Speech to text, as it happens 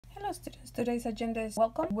Hello students, today's agenda is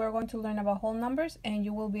welcome. We're going to learn about whole numbers and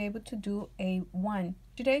you will be able to do A1.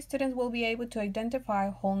 Today students will be able to identify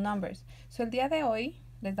whole numbers. So el día de hoy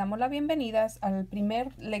les damos la bienvenida a la primera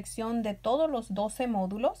lección de todos los 12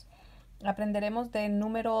 módulos. Aprenderemos de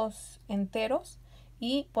números enteros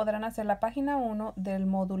y podrán hacer la página 1 del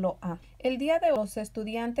módulo A. El día de hoy los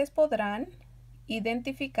estudiantes podrán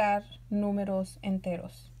identificar números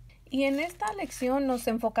enteros. Y en esta lección nos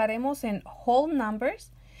enfocaremos en whole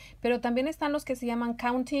numbers, pero también están los que se llaman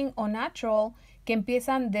counting o natural, que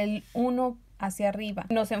empiezan del 1 hacia arriba.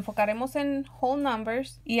 Nos enfocaremos en whole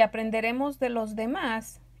numbers y aprenderemos de los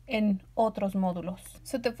demás en otros módulos.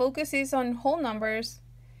 So the focus is on whole numbers.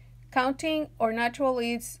 Counting or natural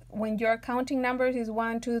is when you're counting numbers is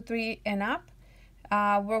 1, 2, 3 and up.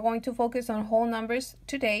 We're going to focus on whole numbers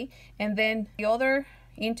today, and then the other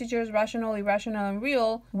integers, rational, irrational, and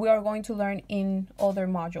real, we are going to learn in other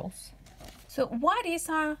modules. So what is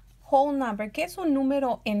a whole number? ¿Qué es un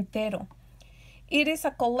número entero? It is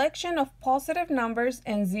a collection of positive numbers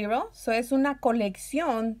and zero. So es una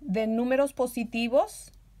colección de números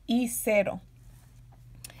positivos y cero.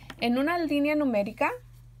 En una línea numérica,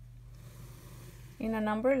 in a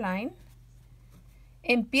number line,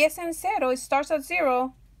 empieza en cero, it starts at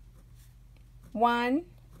 0, 1,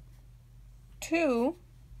 2,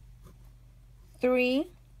 3,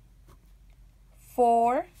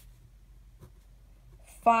 4,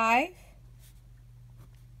 5,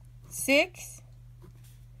 6,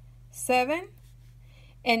 7,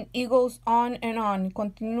 and it goes on and on.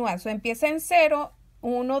 Continúa. So empieza en 0,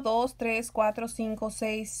 1, 2, 3, 4, 5,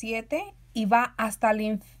 6, 7 y va hasta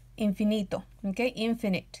el infinito. Okay?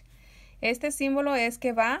 Infinite. Este símbolo es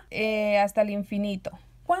que va hasta el infinito.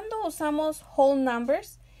 Cuando usamos whole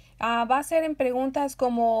numbers, va a ser en preguntas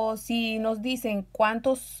como si nos dicen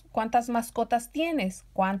cuántas mascotas tienes,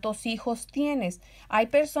 cuántos hijos tienes. Hay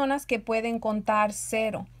personas que pueden contar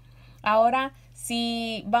 0. Ahora,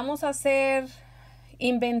 si vamos a hacer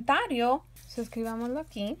inventario, escribámoslo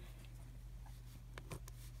aquí.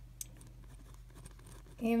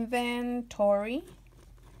 Inventory,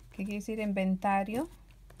 ¿qué quiere decir inventario?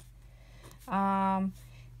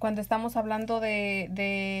 Cuando estamos hablando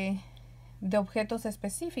de objetos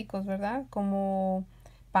específicos, ¿verdad? Como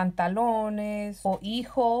pantalones o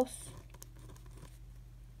hijos.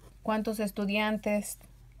 ¿Cuántos estudiantes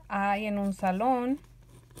hay en un salón?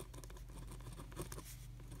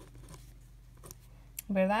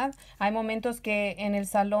 ¿Verdad? Hay momentos que en el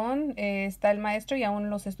salón está el maestro y aún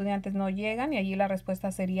los estudiantes no llegan y allí la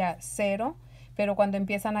respuesta sería 0. Pero cuando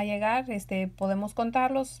empiezan a llegar, podemos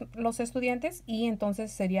contar los estudiantes y entonces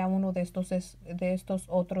sería uno de estos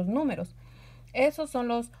otros números. Esos son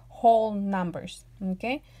los whole numbers.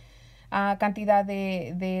 ¿Okay? Cantidad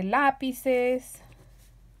de lápices.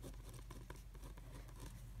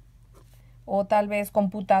 O tal vez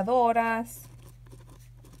computadoras.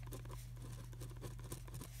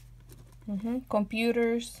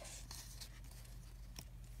 Computers.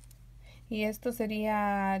 Y esto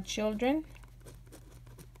sería children,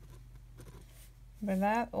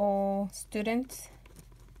 ¿verdad? O students.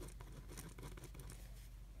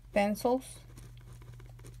 Pencils.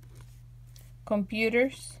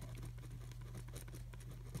 Computers.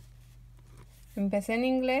 Empecé en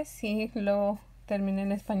inglés y lo terminé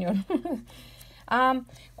en español.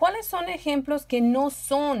 ¿Cuáles son ejemplos que no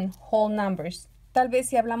son whole numbers? Tal vez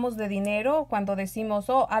si hablamos de dinero, cuando decimos,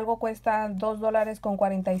 algo cuesta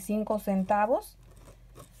 $2.45,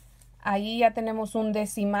 ahí ya tenemos un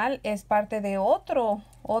decimal, es parte de otro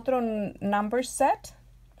number set.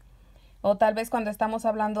 O tal vez cuando estamos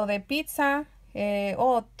hablando de pizza,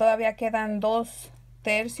 todavía quedan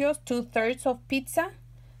 2/3 of pizza,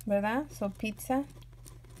 ¿verdad? So pizza.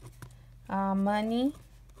 Money.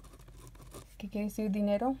 ¿Qué quiere decir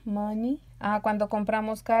dinero? Money. Cuando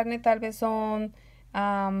compramos carne, tal vez son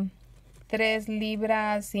 3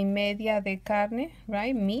 libras y media de carne,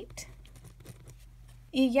 right? Meat.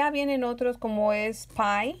 Y ya vienen otros como es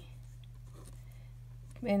pie.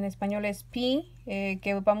 En español es pi,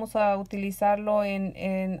 que vamos a utilizarlo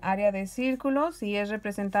en área de círculos y es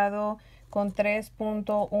representado con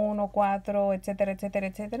 3.14, etcétera, etcétera,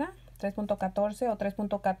 etcétera. 3.14 o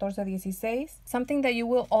 3.1416. Something that you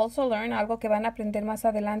will also learn, algo que van a aprender más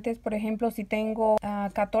adelante es, por ejemplo, si tengo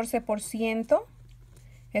 14%,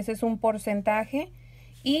 ese es un porcentaje.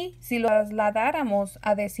 Y si lo trasladáramos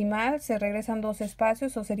a decimal, se regresan 2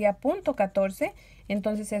 espacios o sería .14.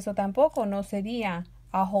 Entonces eso tampoco no sería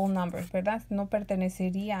a whole number, ¿verdad? No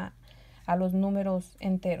pertenecería a los números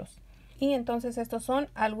enteros. Y entonces estos son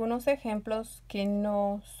algunos ejemplos que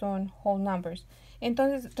no son whole numbers.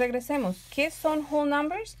 Entonces regresemos. ¿Qué son whole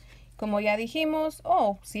numbers? como ya dijimos,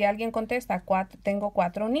 si alguien contesta, tengo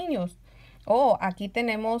 4 niños. Aquí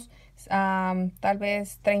tenemos tal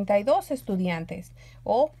vez 32 estudiantes.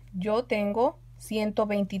 Yo tengo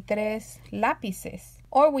 123 lápices.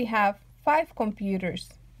 We have 5 computers,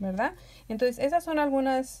 ¿verdad? Entonces, esas son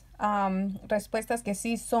algunas respuestas que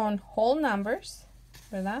sí son whole numbers,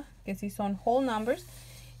 ¿verdad? Que sí son whole numbers.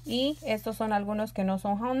 Y estos son algunos que no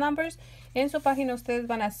son whole numbers. En su página ustedes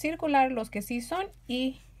van a circular los que sí son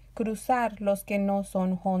y cruzar los que no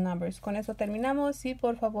son whole numbers. Con eso terminamos. Si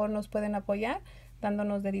por favor nos pueden apoyar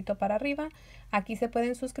dándonos dedito para arriba. Aquí se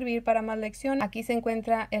pueden suscribir para más lecciones. Aquí se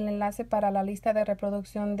encuentra el enlace para la lista de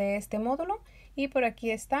reproducción de este módulo. Y por aquí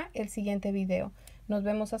está el siguiente video. Nos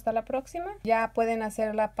vemos hasta la próxima. Ya pueden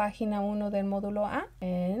hacer la página 1 del módulo A.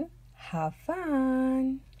 And have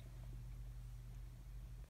fun!